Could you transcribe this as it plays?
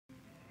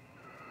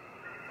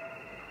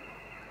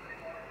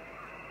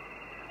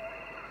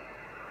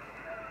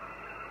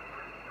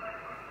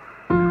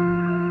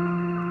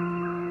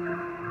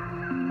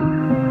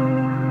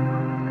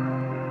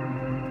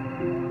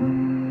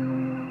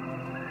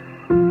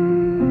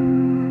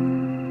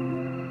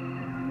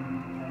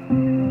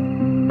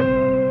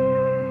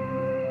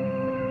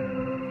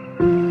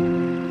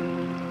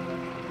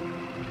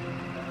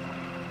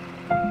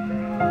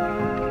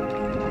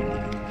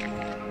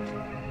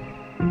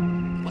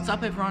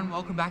up everyone,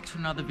 welcome back to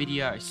another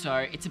video.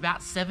 So it's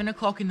about 7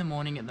 o'clock in the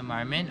morning at the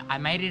moment. I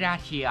made it out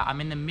here.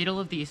 I'm in the middle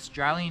of the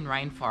Australian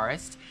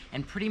rainforest,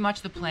 and pretty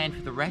much the plan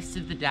for the rest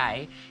of the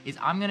day is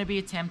I'm going to be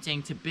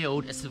attempting to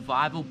build a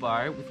survival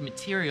bow with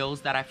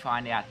materials that I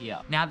find out here.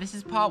 Now this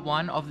is part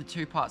 1 of the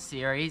 2-part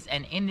series,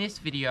 and in this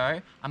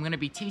video I'm going to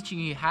be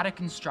teaching you how to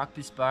construct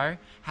this bow,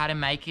 how to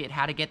make it,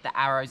 how to get the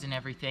arrows and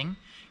everything.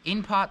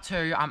 In part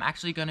 2, I'm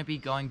actually going to be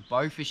going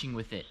bow fishing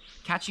with it,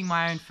 catching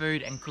my own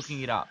food and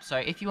cooking it up. So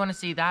if you want to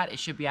see that, it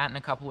should be out in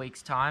a couple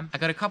weeks time. I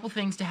got a couple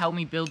things to help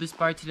me build this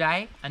bow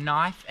today, a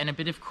knife and a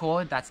bit of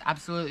cord. That's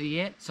absolutely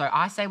it. So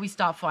I say we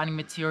start finding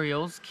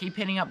materials, keep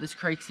hitting up this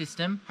creek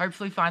system,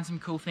 hopefully find some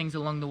cool things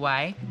along the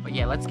way. But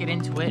yeah, let's get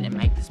into it and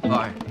make this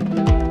bow.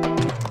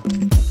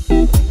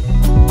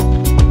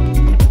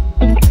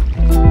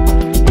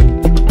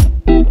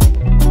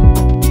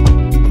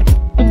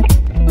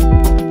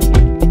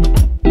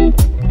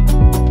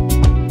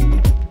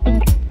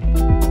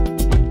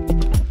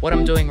 What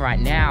I'm doing right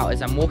now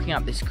is I'm walking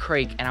up this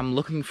creek and I'm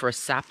looking for a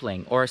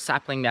sapling, or a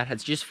sapling that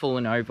has just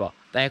fallen over.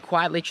 They are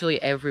quite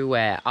literally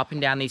everywhere up and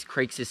down these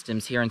creek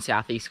systems here in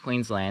southeast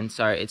Queensland,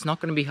 so it's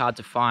not going to be hard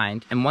to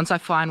find. And once I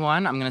find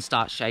one, I'm going to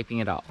start shaping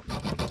it up.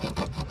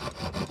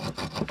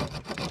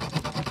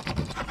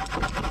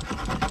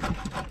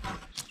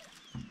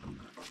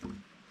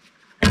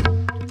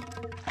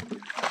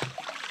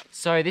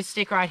 So this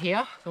stick right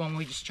here, the one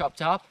we just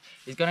chopped up,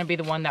 is going to be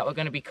the one that we're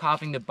going to be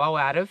carving the bow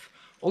out of.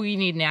 All you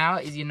need now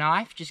is your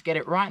knife. Just get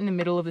it right in the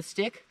middle of the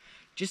stick,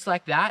 just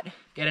like that.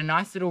 Get a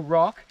nice little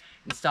rock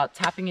and start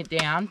tapping it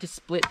down to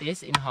split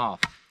this in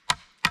half.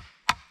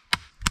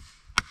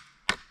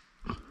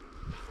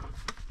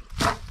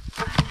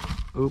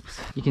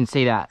 Oops, you can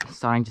see that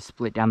starting to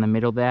split down the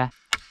middle there.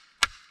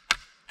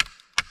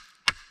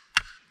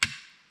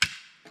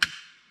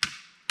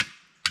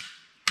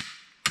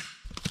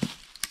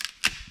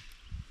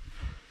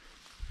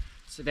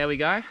 So there we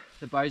go,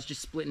 the bow's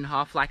just split in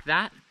half like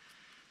that.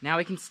 Now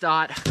we can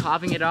start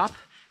carving it up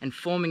and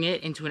forming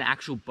it into an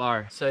actual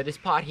bow. So this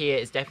part here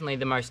is definitely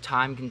the most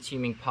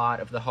time-consuming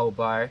part of the whole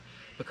bow,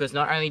 because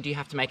not only do you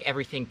have to make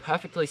everything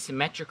perfectly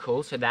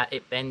symmetrical so that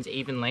it bends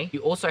evenly,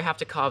 you also have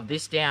to carve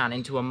this down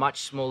into a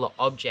much smaller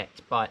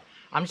object. But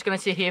I'm just gonna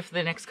sit here for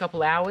the next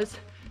couple hours,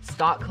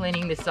 start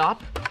cleaning this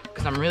up,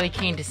 because I'm really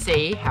keen to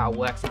see how it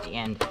works at the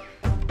end.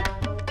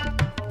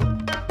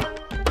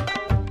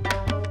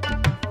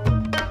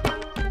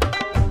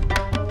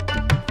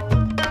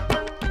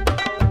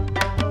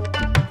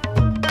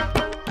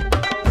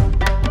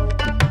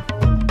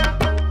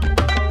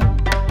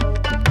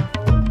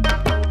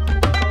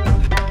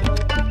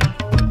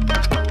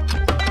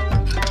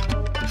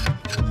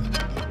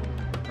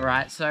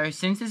 Alright, so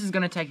since this is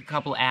going to take a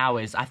couple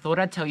hours, I thought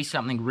I'd tell you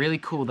something really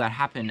cool that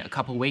happened a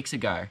couple weeks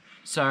ago.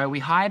 So we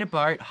hired a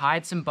boat,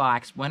 hired some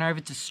bikes, went over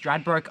to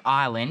Stradbroke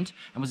Island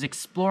and was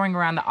exploring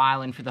around the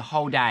island for the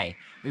whole day.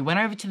 We went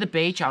over to the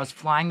beach, I was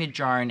flying the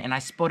drone and I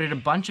spotted a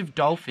bunch of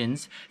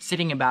dolphins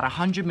sitting about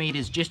 100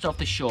 meters just off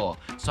the shore.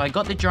 So I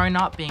got the drone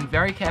up, being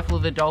very careful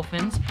of the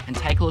dolphins, and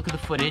take a look at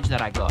the footage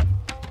that I got.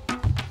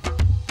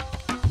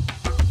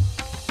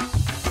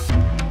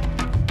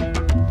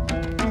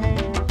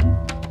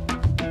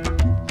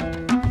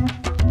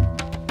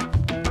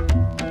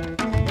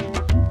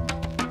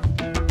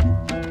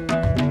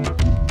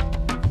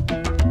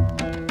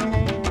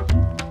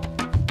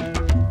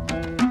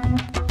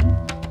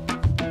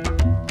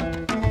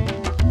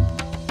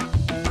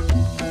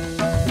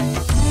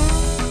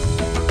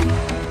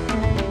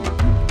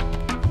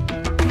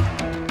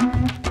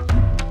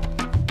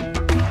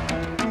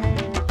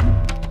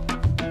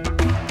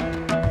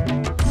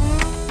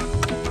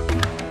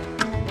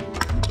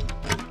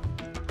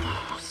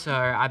 So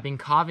I've been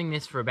carving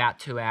this for about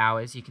 2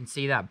 hours. You can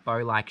see that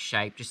bow-like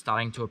shape just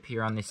starting to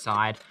appear on this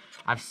side.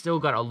 I've still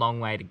got a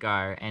long way to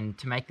go, and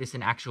to make this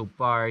an actual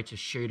bow, to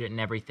shoot it and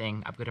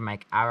everything, I've got to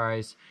make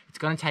arrows. It's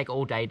going to take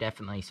all day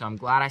definitely, so I'm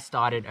glad I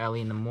started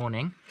early in the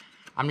morning.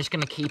 I'm just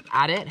going to keep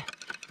at it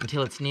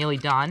until it's nearly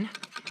done,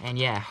 and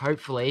yeah,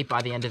 hopefully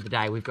by the end of the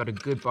day we've got a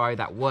good bow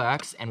that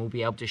works and we'll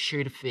be able to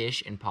shoot a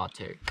fish in part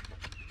 2.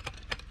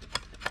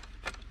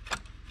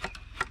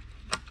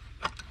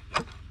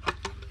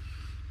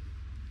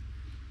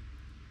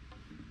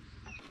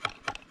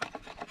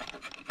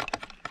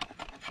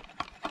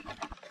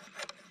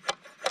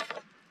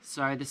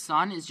 So the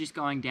sun is just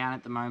going down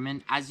at the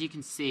moment. As you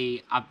can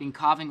see, I've been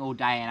carving all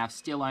day and I've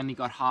still only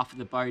got half of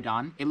the bow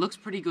done. It looks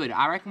pretty good.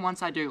 I reckon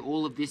once I do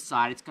all of this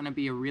side, it's going to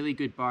be a really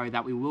good bow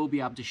that we will be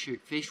able to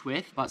shoot fish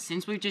with. But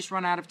since we've just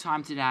run out of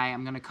time today,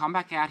 I'm going to come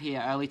back out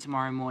here early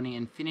tomorrow morning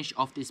and finish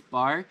off this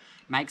bow,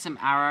 make some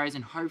arrows,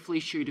 and hopefully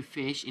shoot a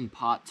fish in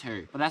part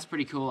 2. But that's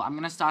pretty cool. I'm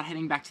going to start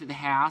heading back to the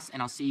house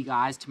and I'll see you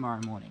guys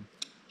tomorrow morning.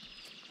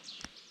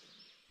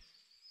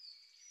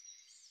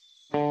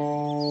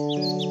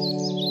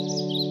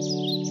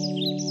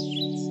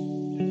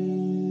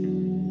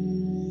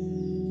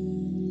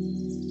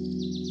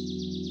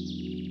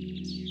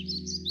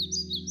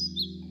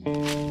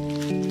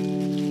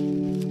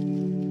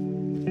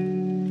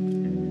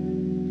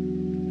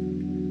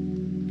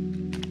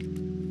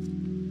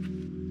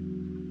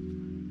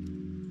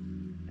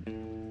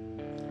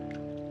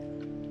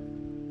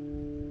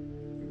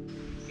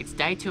 it's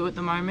day 2 at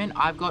the moment.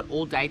 I've got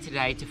all day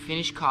today to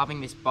finish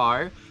carving this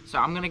bow, so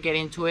I'm gonna get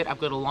into it. I've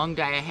got a long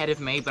day ahead of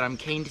me, but I'm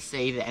keen to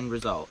see the end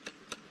result.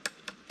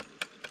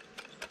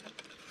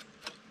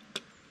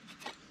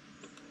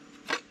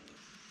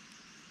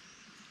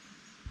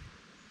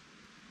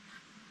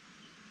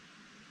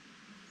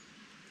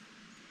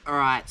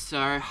 Alright,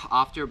 so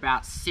after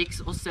about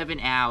 6 or 7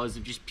 hours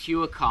of just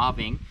pure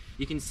carving,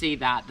 you can see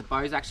that the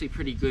bow's actually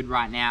pretty good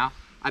right now.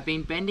 I've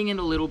been bending it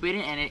a little bit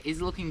and it is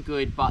looking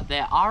good, but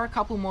there are a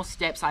couple more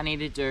steps I need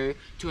to do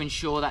to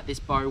ensure that this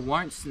bow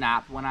won't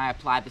snap when I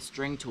apply the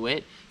string to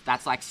it.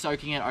 That's like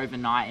soaking it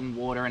overnight in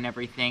water and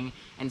everything.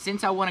 And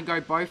since I want to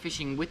go bow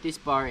fishing with this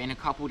bow in a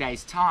couple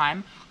days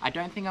time, I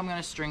don't think I'm going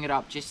to string it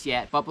up just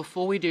yet. But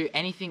before we do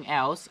anything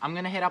else, I'm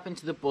going to head up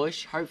into the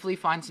bush, hopefully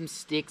find some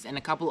sticks and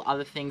a couple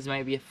other things,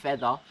 maybe a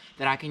feather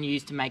that I can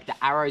use to make the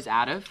arrows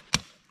out of.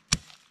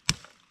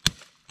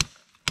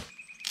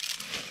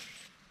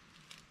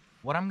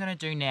 What I'm going to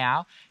do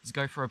now is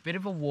go for a bit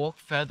of a walk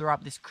further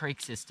up this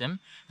creek system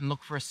and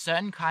look for a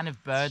certain kind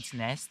of bird's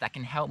nest that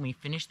can help me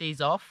finish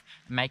these off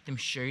and make them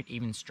shoot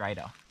even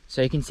straighter.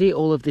 So you can see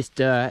all of this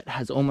dirt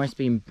has almost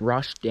been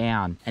brushed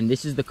down, and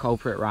this is the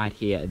culprit right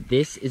here.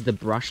 This is the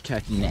brush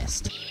turkey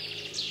nest.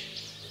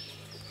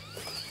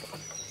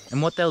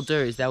 And what they'll do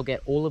is they'll get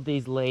all of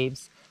these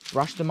leaves,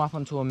 brush them up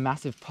onto a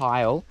massive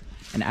pile,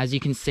 and as you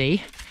can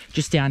see,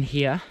 just down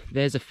here,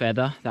 there's a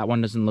feather. That one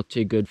doesn't look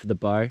too good for the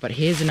bow. But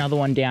here's another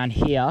one down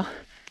here,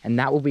 and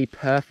that will be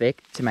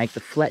perfect to make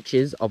the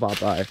fletches of our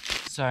bow.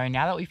 So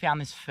now that we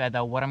found this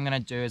feather, what I'm gonna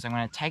do is I'm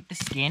gonna take the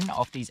skin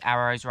off these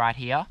arrows right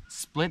here,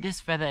 split this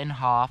feather in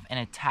half and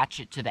attach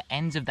it to the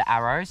ends of the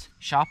arrows,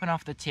 sharpen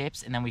off the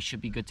tips, and then we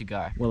should be good to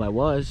go. Well, I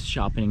was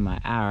sharpening my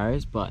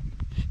arrows, but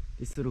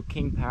this little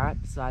king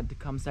parrot decided to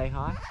come say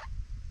hi.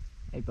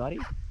 Hey, buddy.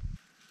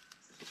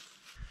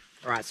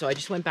 Alright, so I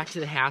just went back to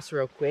the house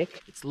real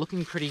quick. It's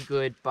looking pretty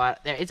good,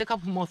 but there is a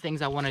couple more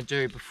things I want to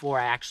do before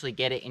I actually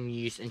get it in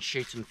use and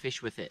shoot some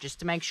fish with it. Just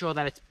to make sure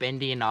that it's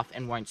bendy enough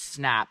and won't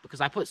snap, because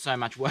I put so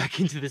much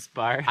work into this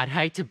bow. I'd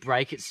hate to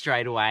break it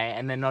straight away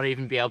and then not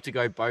even be able to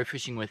go bow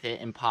fishing with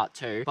it in part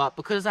 2. But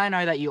because I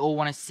know that you all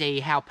want to see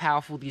how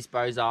powerful these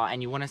bows are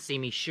and you want to see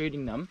me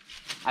shooting them,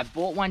 I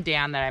bought one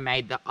down that I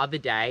made the other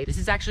day. This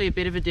is actually a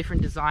bit of a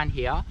different design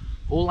here.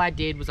 All I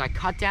did was I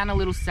cut down a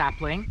little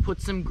sapling,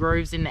 put some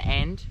grooves in the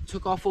end,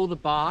 took off all the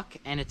bark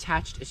and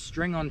attached a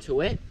string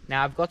onto it.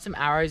 Now I've got some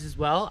arrows as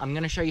well. I'm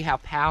going to show you how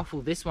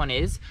powerful this one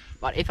is,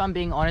 but if I'm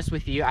being honest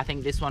with you, I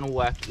think this one will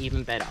work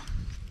even better.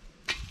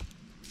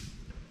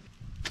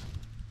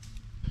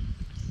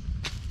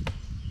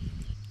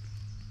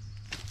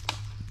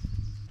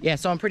 Yeah,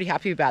 so I'm pretty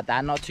happy about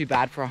that. Not too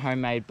bad for a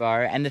homemade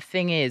bow. And the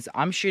thing is,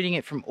 I'm shooting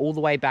it from all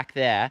the way back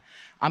there.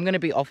 I'm going to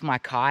be off my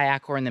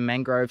kayak or in the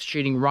mangroves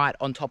shooting right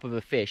on top of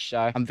a fish.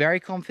 So I'm very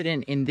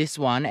confident in this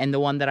one and the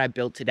one that I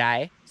built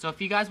today. So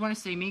if you guys want to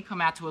see me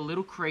come out to a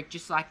little creek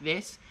just like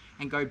this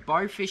and go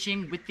bow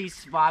fishing with these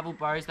survival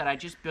bows that I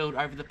just built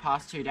over the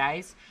past 2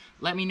 days,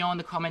 let me know in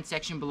the comment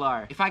section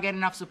below. If I get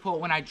enough support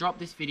when I drop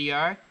this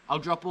video, I'll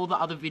drop all the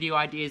other video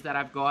ideas that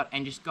I've got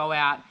and just go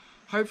out,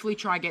 hopefully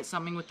try get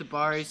something with the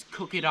bows,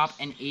 cook it up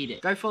and eat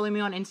it. Go follow me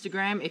on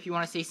Instagram if you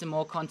want to see some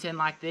more content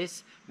like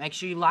this. Make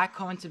sure you like,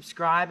 comment,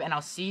 subscribe, and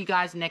I'll see you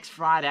guys next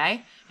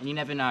Friday. And you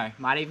never know,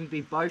 might even be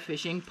bow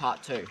fishing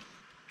part 2.